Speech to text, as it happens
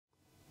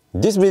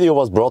This video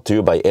was brought to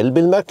you by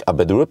Elbilmek,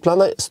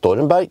 ABRP,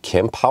 Stormberg,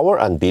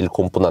 Kempower and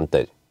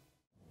Bilkomponenter.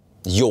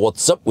 Yo,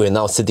 what's up? We're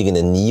now sitting in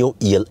a Nio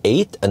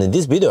EL8, and in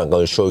this video I'm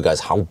going to show you guys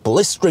how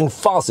blistering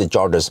fast it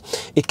charges.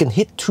 It can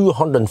hit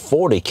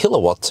 240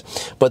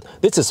 kilowatts, but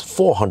this is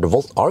 400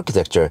 volt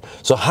architecture.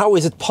 So how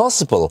is it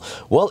possible?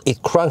 Well,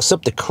 it cranks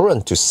up the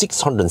current to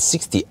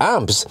 660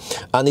 amps,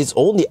 and it's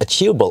only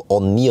achievable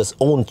on Nio's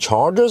own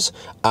chargers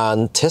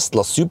and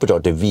Tesla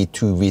supercharger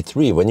V2,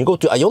 V3. When you go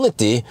to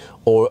Ioniq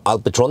or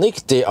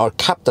ABRP, they are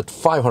capped at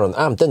 500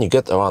 amp, then you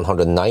get around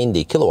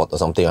 190 kilowatt or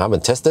something. I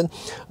haven't tested,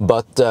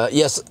 but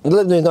yes,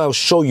 let me now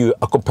show you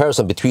a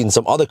comparison between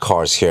some other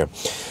cars here.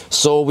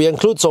 So we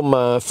include some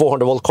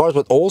 400 volt cars,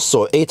 but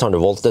also 800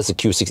 volts. That's a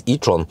Q6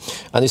 e-tron,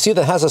 and you see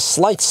that has a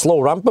slight slow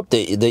ramp up,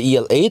 the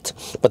EL8,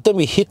 but then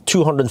we hit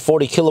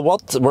 240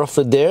 kilowatt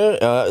roughly there.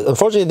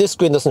 Unfortunately, this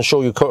screen doesn't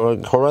show you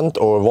current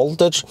or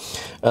voltage,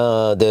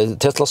 the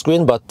Tesla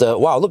screen, but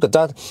wow, look at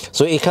that.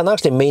 So it can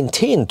actually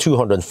maintain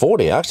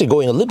 240, actually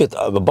going a little bit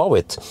above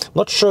it.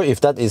 Not sure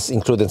if that is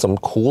including some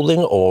cooling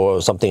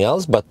or something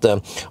else, but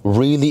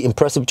really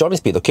impressive charging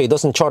speed. Okay, it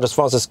doesn't charge as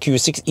fast as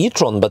Q6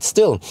 e-tron, but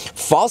still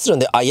faster than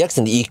the iX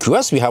and the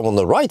EQS we have on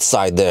the right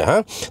side there,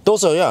 huh?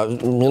 Those are, yeah,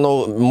 you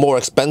know, more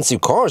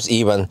expensive cars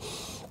even.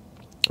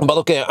 But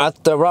okay, at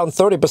around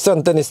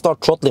 30%, then it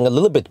starts throttling a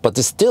little bit, but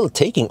it's still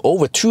taking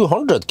over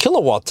 200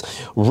 kilowatt.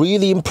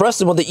 Really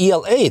impressive on the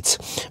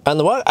EL8.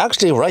 And well,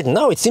 actually, right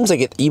now, it seems like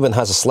it even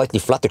has a slightly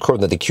flatter curve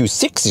than the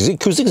Q6. You see,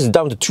 Q6 is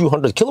down to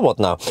 200 kilowatt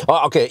now.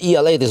 Okay,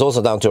 EL8 is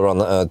also down to around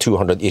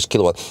 200-ish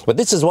kilowatt. But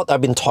this is what I've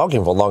been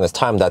talking for the longest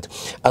time, that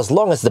as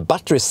long as the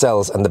battery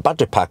cells and the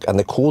battery pack and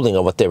the cooling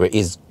or whatever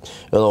is,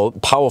 you know,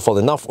 powerful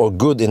enough or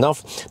good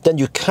enough, then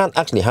you can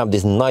actually have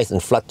this nice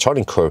and flat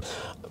charging curve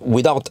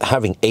without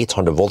having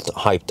 800 volt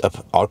hyped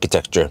up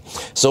architecture.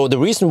 So the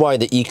reason why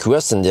the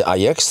EQS and the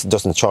iX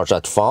doesn't charge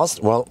that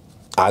fast, well,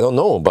 I don't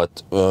know,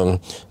 but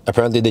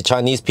apparently the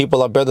Chinese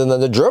people are better than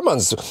the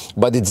Germans,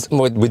 but it's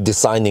with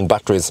designing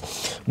batteries.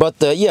 But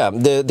yeah,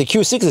 the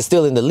Q6 is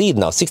still in the lead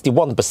now,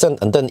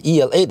 61%, and then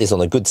EL8 is on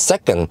a good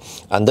second,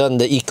 and then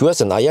the EQS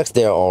and iX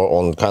there are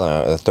on kind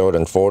of third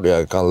and fourth,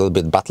 kind of a little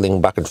bit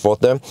battling back and forth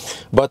there.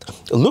 But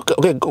look,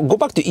 okay, go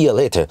back to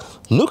EL8 here.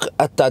 Look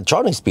at that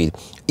charging speed.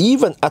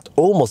 Even at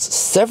almost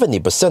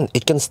 70%,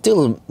 it can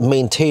still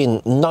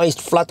maintain nice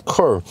flat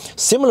curve,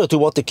 similar to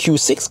what the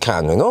Q6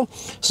 can, you know.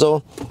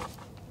 So,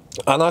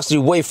 and actually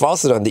way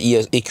faster than the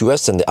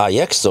EQS and the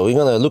iX, so you're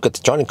gonna look at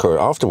the charging curve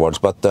afterwards.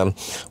 But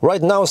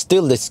right now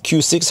still this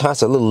Q6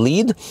 has a little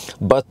lead,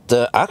 but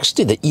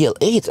actually the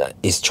EL8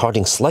 is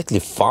charging slightly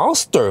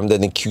faster than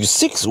the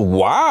Q6.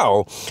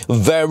 Wow,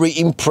 very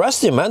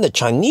impressive, man. The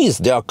Chinese,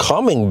 they are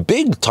coming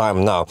big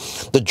time now.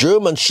 The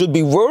Germans should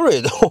be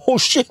worried. Oh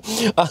shit.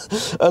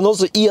 And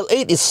also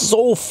EL8 is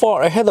so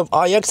far ahead of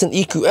iX and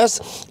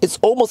EQS, it's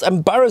almost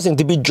embarrassing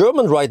to be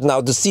German right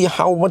now to see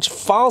how much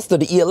faster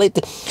the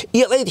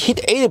EL8 hit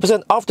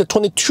 80% after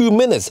 22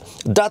 minutes.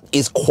 That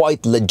is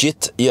quite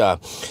legit, yeah.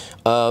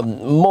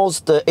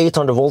 Most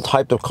 800 volt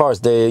hyped up cars,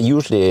 they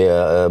usually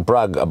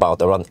brag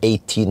about around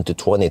 18 to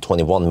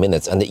 21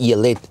 minutes, and the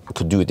EL8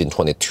 could do it in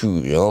 22,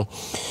 you know.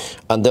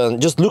 And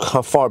then just look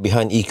how far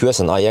behind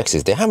EQS and iX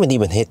is. They haven't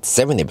even hit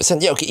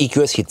 70%. Yeah, okay,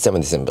 EQS hit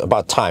 70%,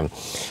 about time.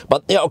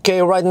 But yeah,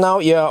 okay, right now,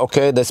 yeah,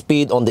 okay, the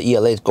speed on the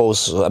EL8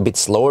 goes a bit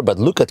slower, but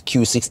look at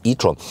Q6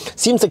 e-tron.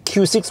 Seems like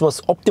Q6 was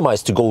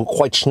optimized to go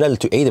quite schnell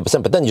to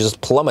 80%, but then you just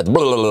plummet,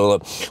 blah, blah, blah,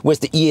 blah. Whereas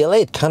the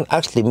EL8 can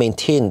actually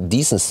maintain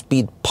decent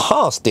speed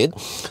past it.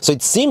 So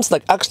it seems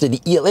like actually the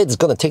EL8 is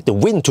going to take the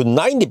win to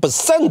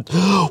 90%.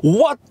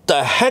 What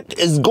the heck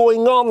is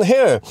going on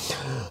here?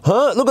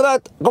 Huh? Look at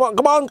that. Come on,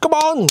 come on, come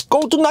on.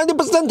 Go to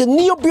 90%. The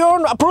Nio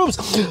Bjørn approves.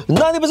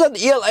 90%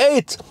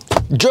 EL8.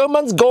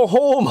 Germans go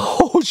home.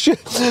 Oh shit.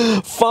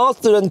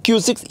 Faster than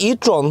Q6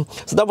 e-tron.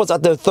 So that was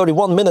at the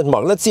 31-minute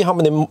mark. Let's see how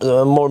many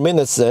more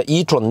minutes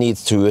e-tron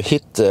needs to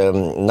hit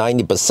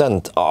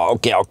 90%. Oh,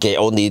 okay,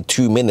 only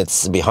 2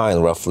 minutes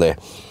behind roughly.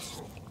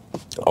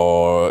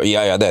 Or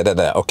yeah,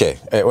 there. Okay,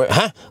 wait,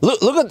 huh?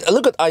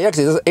 Look at iX.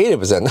 It's at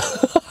 80%.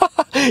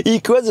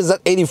 EQS is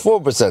at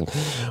 84%.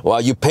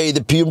 Well, you pay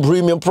the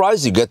premium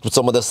price, you get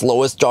some of the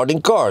slowest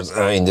charging cars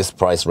in this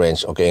price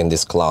range. Okay, in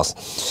this class.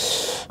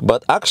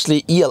 But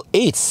actually,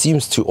 EL8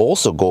 seems to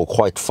also go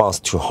quite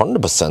fast to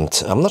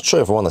 100%. I'm not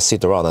sure if I want to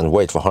sit around and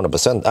wait for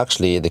 100%.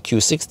 Actually, the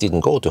Q6 didn't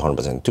go to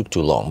 100%. It took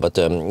too long. But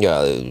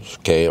yeah,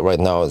 okay. Right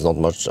now, it's not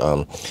much.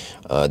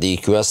 The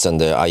EQS and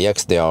the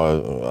iX, they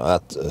are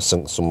at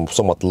some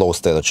somewhat low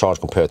state of charge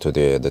compared to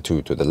the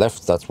two to the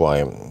left. That's why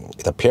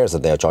it appears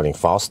that they are charging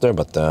faster.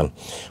 But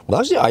well,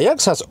 actually,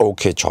 iX has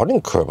okay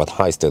charging curve at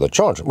high state of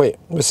charge. Wait,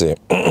 let's see.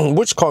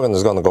 Which car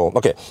is going to go?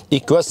 Okay,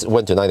 EQS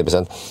went to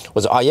 90%.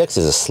 Whereas iX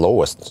is the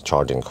slowest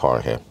charging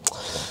car here.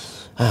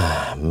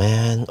 Ah,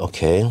 man,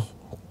 okay.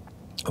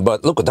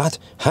 But look at that,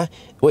 huh?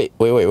 Wait.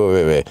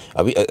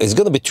 It's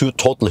going to be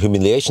total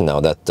humiliation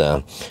now that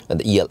the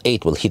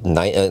EL8 will hit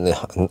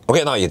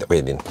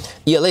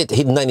EL8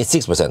 hit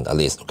 96% at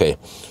least, okay?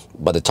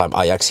 by the time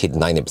iX hit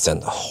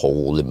 90%,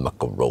 holy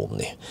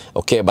macaroni.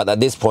 Okay, but at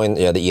this point,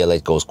 yeah, the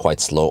EL8 goes quite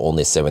slow,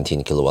 only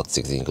 17 kilowatt,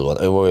 16 kilowatt.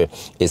 Anyway,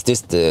 is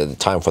this the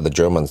time for the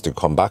Germans to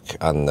come back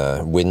and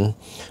win?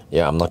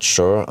 Yeah, I'm not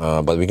sure,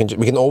 but we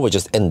can always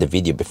just end the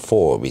video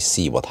before we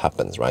see what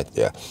happens, right?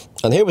 Yeah,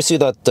 and here we see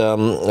that the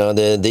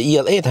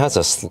EL8 has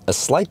a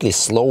slightly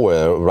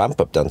slower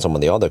ramp up than some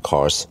of the other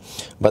cars,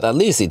 but at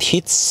least it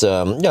hits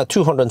yeah,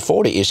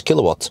 240-ish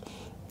kilowatt.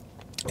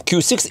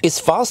 Q6 is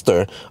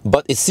faster,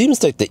 but it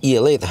seems like the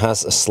EL8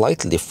 has a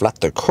slightly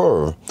flatter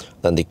curve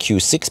than the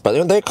Q6, but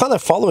they're kind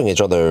of following each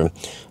other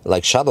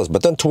like shadows.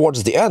 But then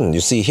towards the end, you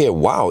see here,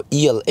 wow,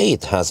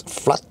 EL8 has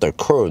flatter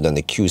curve than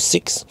the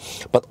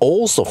Q6, but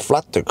also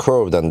flatter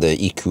curve than the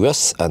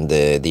EQS and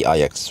the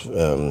iX,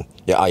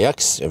 yeah,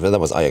 iX, that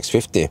was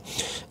iX50.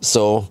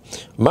 So,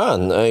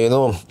 man, you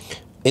know,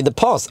 in the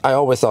past, I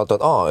always thought that,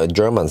 oh,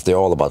 Germans, they're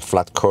all about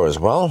flat curves.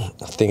 Well,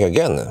 I think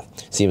again,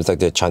 seems like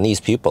the Chinese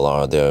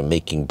people they're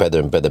making better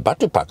and better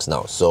battery packs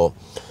now. So,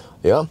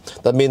 yeah,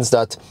 that means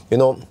that, you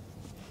know,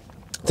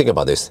 think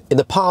about this. In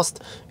the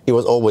past, it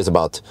was always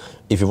about,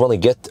 if you want to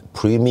get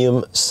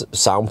premium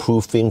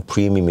soundproofing,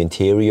 premium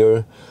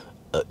interior,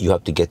 you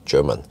have to get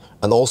German.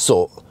 And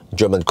also,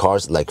 German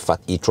cars like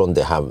Fat e-tron,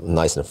 they have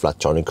nice and flat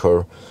charging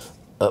curve.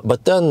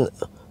 But then,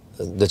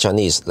 the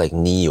Chinese, like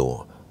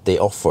Nio, they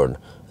offered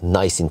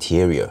nice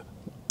interior,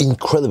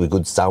 incredibly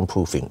good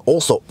soundproofing,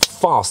 also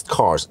fast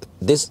cars.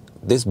 This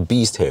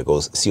beast here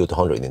goes 0 to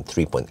 100 in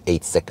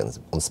 3.8 seconds.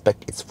 On spec,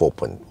 it's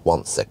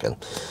 4.1 seconds.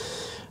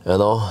 You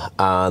know,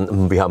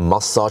 and we have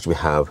massage, we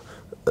have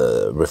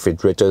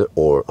refrigerator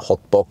or hot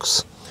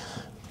box,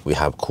 we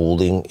have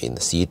cooling in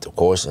the seat, of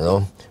course. You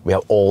know, we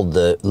have all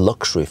the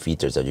luxury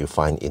features that you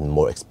find in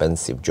more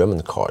expensive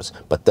German cars.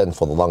 But then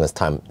for the longest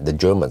time, the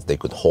Germans, they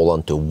could hold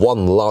on to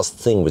one last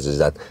thing, which is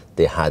that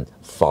they had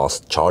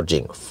fast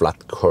charging,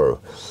 flat curve.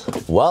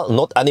 Well,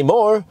 not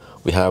anymore.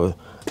 We have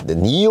the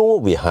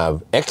Nio, we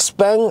have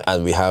XPeng,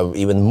 and we have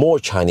even more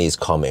Chinese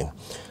coming.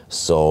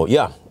 So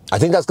yeah, I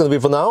think that's going to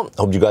be for now.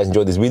 Hope you guys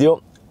enjoyed this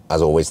video.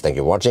 As always, thank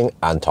you for watching,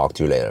 and talk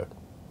to you later.